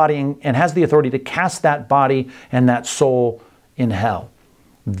kill the body and has the authority to cast that body and that soul in hell.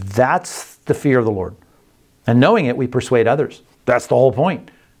 That's the fear of the Lord. And knowing it, we persuade others. That's the whole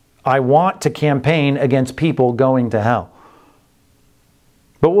point. I want to campaign against people going to hell.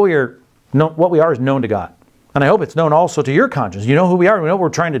 But what we are is known to God. And I hope it's known also to your conscience. You know who we are. We know what we're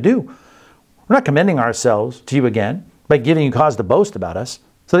trying to do. We're not commending ourselves to you again by giving you cause to boast about us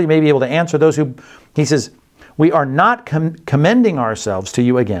so that you may be able to answer those who, he says, we are not commending ourselves to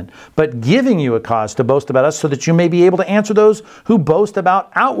you again, but giving you a cause to boast about us so that you may be able to answer those who boast about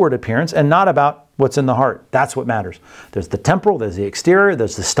outward appearance and not about what's in the heart. That's what matters. There's the temporal, there's the exterior,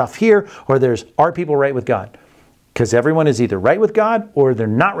 there's the stuff here, or there's, are people right with God? Because everyone is either right with God or they're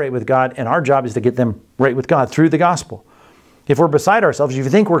not right with God, and our job is to get them right with God through the gospel. If we're beside ourselves, if you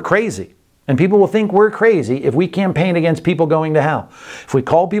think we're crazy, and people will think we're crazy if we campaign against people going to hell. If we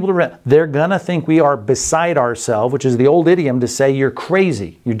call people to repent, they're going to think we are beside ourselves, which is the old idiom to say you're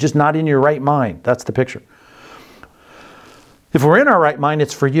crazy. You're just not in your right mind. That's the picture. If we're in our right mind,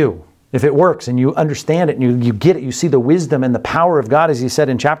 it's for you. If it works and you understand it and you get it, you see the wisdom and the power of God, as he said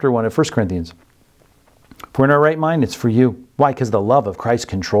in chapter 1 of 1 Corinthians. If we're in our right mind, it's for you. Why? Because the love of Christ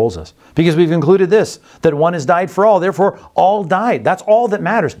controls us. Because we've included this, that one has died for all, therefore all died. That's all that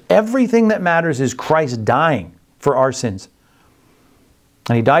matters. Everything that matters is Christ dying for our sins.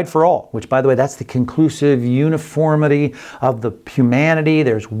 And he died for all, which, by the way, that's the conclusive uniformity of the humanity.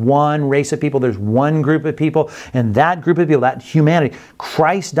 There's one race of people, there's one group of people, and that group of people, that humanity,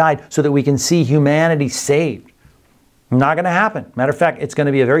 Christ died so that we can see humanity saved. Not going to happen. Matter of fact, it's going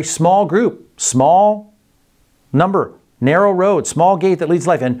to be a very small group, small number, narrow road, small gate that leads to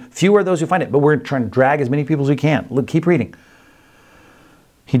life, and few are those who find it. But we're trying to drag as many people as we can. Look, keep reading.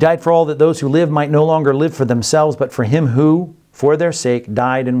 He died for all, that those who live might no longer live for themselves, but for him who, for their sake,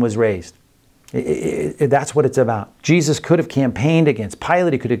 died and was raised. That's what it's about. Jesus could have campaigned against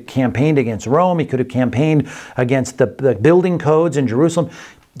Pilate. He could have campaigned against Rome. He could have campaigned against the building codes in Jerusalem.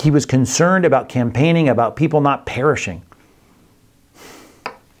 He was concerned about campaigning about people not perishing.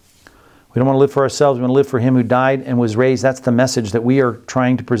 We don't want to live for ourselves. We want to live for him who died and was raised. That's the message that we are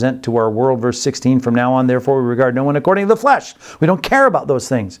trying to present to our world. Verse 16, from now on, therefore, we regard no one according to the flesh. We don't care about those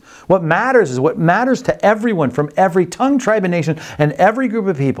things. What matters is what matters to everyone from every tongue, tribe, and nation, and every group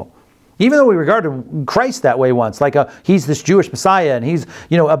of people. Even though we regarded Christ that way once, like he's this Jewish Messiah, and he's,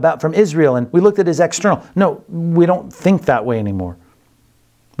 about from Israel, and we looked at his external. No, we don't think that way anymore.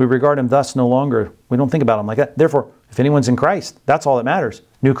 We regard him thus no longer. We don't think about him like that. Therefore, if anyone's in Christ, that's all that matters.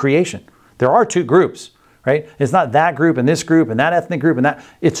 New creation. There are two groups, right? It's not that group and this group and that ethnic group and that.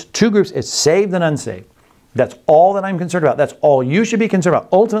 It's two groups. It's saved and unsaved. That's all that I'm concerned about. That's all you should be concerned about.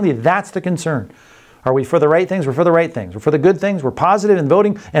 Ultimately, that's the concern. Are we for the right things? We're for the right things. We're for the good things. We're positive in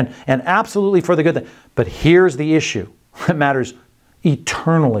voting and absolutely for the good thing. But here's the issue that matters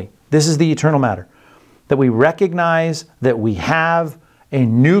eternally. This is the eternal matter. That we recognize that we have a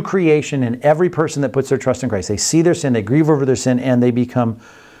new creation in every person that puts their trust in Christ. They see their sin, they grieve over their sin, and they become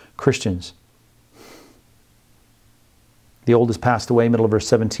Christians. The old has passed away, middle of verse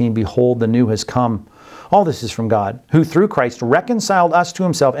 17. Behold, the new has come. All this is from God, who through Christ reconciled us to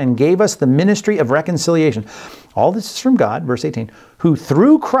himself and gave us the ministry of reconciliation. All this is from God, verse 18, who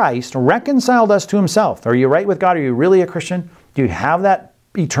through Christ reconciled us to himself. Are you right with God? Are you really a Christian? Do you have that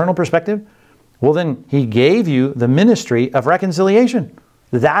eternal perspective? Well, then he gave you the ministry of reconciliation.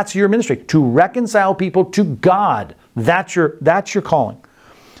 That's your ministry, to reconcile people to God. That's your calling.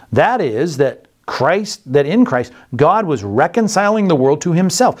 That is that in Christ, God was reconciling the world to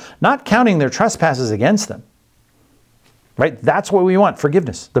himself, not counting their trespasses against them. Right? That's what we want,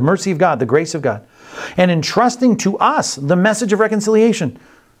 forgiveness, the mercy of God, the grace of God. And entrusting to us the message of reconciliation.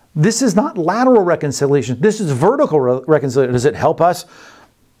 This is not lateral reconciliation. This is vertical reconciliation. Does it help us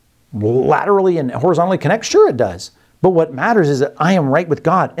laterally and horizontally connect? Sure it does. But what matters is that I am right with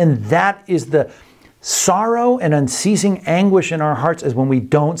God. And that is the sorrow and unceasing anguish in our hearts is when we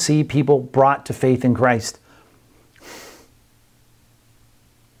don't see people brought to faith in Christ.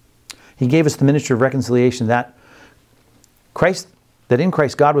 He gave us the ministry of reconciliation, that in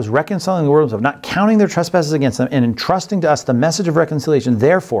Christ God was reconciling the world to himself, not counting their trespasses against them, and entrusting to us the message of reconciliation.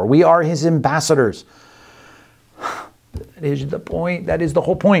 Therefore, we are his ambassadors. That is the point. That is the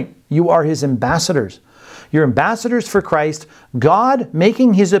whole point. You are his ambassadors. You're ambassadors for Christ, God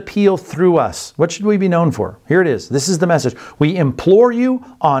making his appeal through us. What should we be known for? Here it is. This is the message. We implore you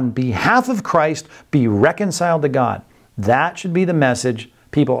on behalf of Christ, be reconciled to God. That should be the message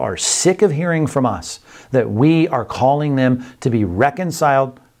people are sick of hearing from us, that we are calling them to be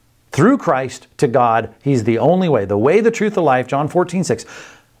reconciled through Christ to God. He's the only way, the truth, the life, John 14:6.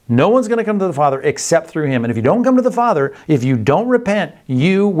 No one's going to come to the Father except through him. And if you don't come to the Father, if you don't repent,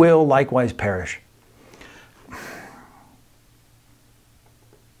 you will likewise perish.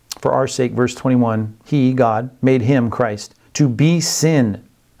 For our sake, verse 21, he, God, made him, Christ, to be sin,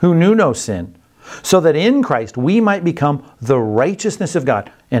 who knew no sin, so that in Christ we might become the righteousness of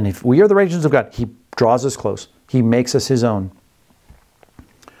God. And if we are the righteousness of God, he draws us close. He makes us his own.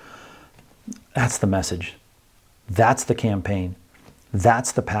 That's the message. That's the campaign.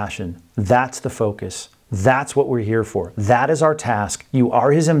 That's the passion. That's the focus. That's what we're here for. That is our task. You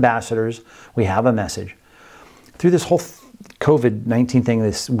are his ambassadors. We have a message. Through this whole COVID-19 thing,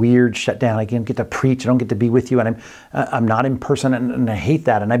 this weird shutdown, I don't get to preach, I don't get to be with you, and I'm not in person, and I hate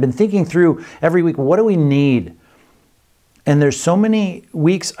that. And I've been thinking through every week, what do we need? And there's so many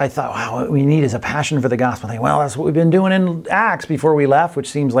weeks I thought, wow, what we need is a passion for the gospel. I think, well, that's what we've been doing in Acts before we left, which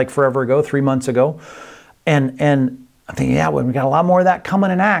seems like forever ago, 3 months ago. And I'm thinking, yeah, well, we got a lot more of that coming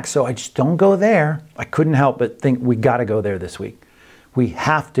in Acts, so I just don't go there. I couldn't help but think we got to go there this week. We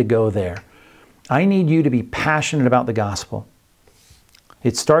have to go there. I need you to be passionate about the gospel.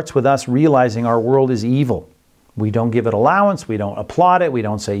 It starts with us realizing our world is evil. We don't give it allowance. We don't applaud it. We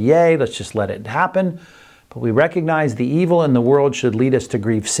don't say, yay, let's just let it happen. But we recognize the evil in the world should lead us to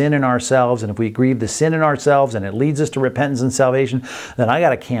grieve sin in ourselves. And if we grieve the sin in ourselves and it leads us to repentance and salvation, then I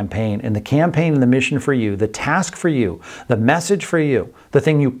got a campaign. And the campaign and the mission for you, the task for you, the message for you, the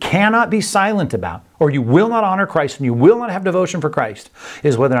thing you cannot be silent about, or you will not honor Christ and you will not have devotion for Christ,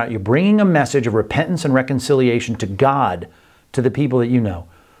 is whether or not you're bringing a message of repentance and reconciliation to God, to the people that you know.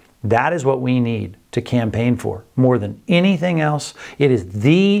 That is what we need to campaign for more than anything else. It is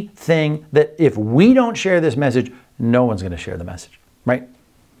the thing that if we don't share this message, no one's going to share the message, right?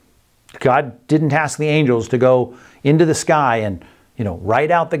 God didn't ask the angels to go into the sky and, write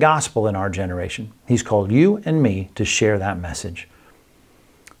out the gospel in our generation. He's called you and me to share that message.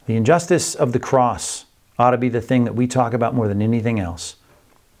 The injustice of the cross ought to be the thing that we talk about more than anything else.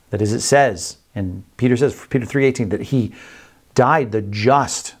 That is, it says, and Peter says, Peter 3:18, that he died, the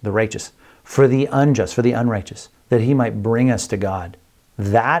just, the righteous, for the unjust, for the unrighteous, that he might bring us to God.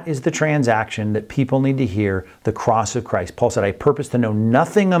 That is the transaction that people need to hear, the cross of Christ. Paul said, I purpose to know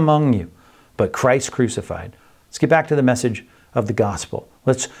nothing among you but Christ crucified. Let's get back to the message of the gospel.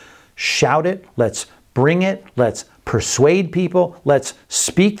 Let's shout it. Let's bring it. Let's persuade people. Let's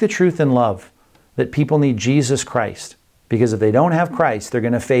speak the truth in love that people need Jesus Christ. Because if they don't have Christ, they're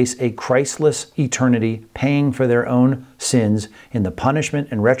going to face a Christless eternity, paying for their own sins in the punishment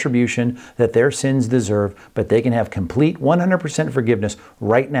and retribution that their sins deserve. But they can have complete 100% forgiveness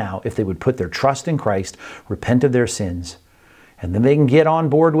right now if they would put their trust in Christ, repent of their sins. And then they can get on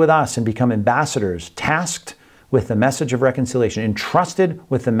board with us and become ambassadors, tasked with the message of reconciliation, entrusted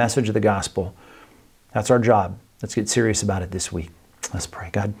with the message of the gospel. That's our job. Let's get serious about it this week. Let's pray.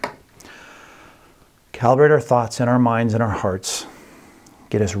 God, calibrate our thoughts and our minds and our hearts.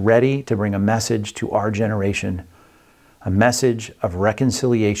 Get us ready to bring a message to our generation, a message of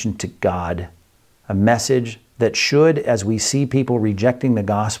reconciliation to God, a message that should, as we see people rejecting the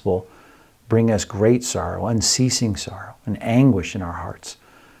gospel, bring us great sorrow, unceasing sorrow, and anguish in our hearts.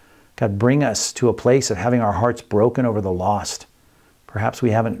 God, bring us to a place of having our hearts broken over the lost. Perhaps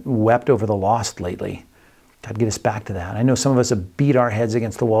we haven't wept over the lost lately. God, get us back to that. I know some of us have beat our heads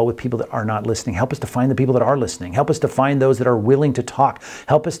against the wall with people that are not listening. Help us to find the people that are listening. Help us to find those that are willing to talk.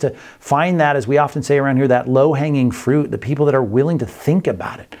 Help us to find that, as we often say around here, that low-hanging fruit, the people that are willing to think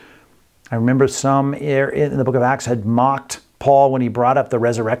about it. I remember some in the book of Acts had mocked Paul when he brought up the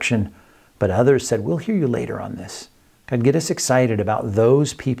resurrection, but others said, we'll hear you later on this. God, get us excited about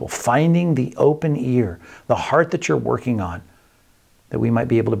those people, finding the open ear, the heart that you're working on, that we might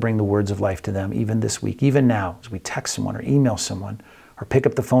be able to bring the words of life to them even this week, even now, as we text someone or email someone or pick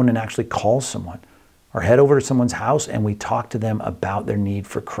up the phone and actually call someone or head over to someone's house and we talk to them about their need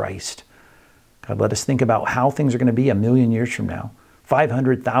for Christ. God, let us think about how things are going to be 1,000,000 years from now,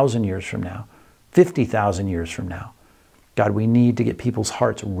 500,000 years from now, 50,000 years from now. God, we need to get people's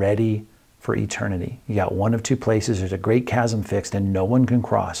hearts ready for eternity. You got one of two places. There's a great chasm fixed and no one can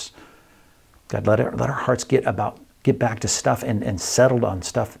cross. God, let our hearts get back to stuff and settled on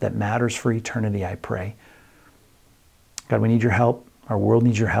stuff that matters for eternity, I pray. God, we need your help. Our world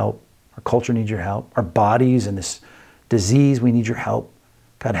needs your help. Our culture needs your help. Our bodies and this disease, we need your help.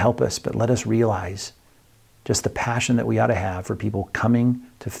 God, help us, but let us realize just the passion that we ought to have for people coming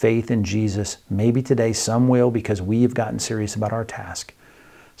to faith in Jesus. Maybe today some will, because we have gotten serious about our task.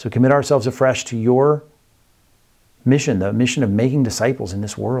 So commit ourselves afresh to your mission, the mission of making disciples in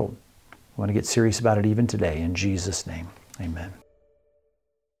this world. We want to get serious about it even today. In Jesus' name, amen.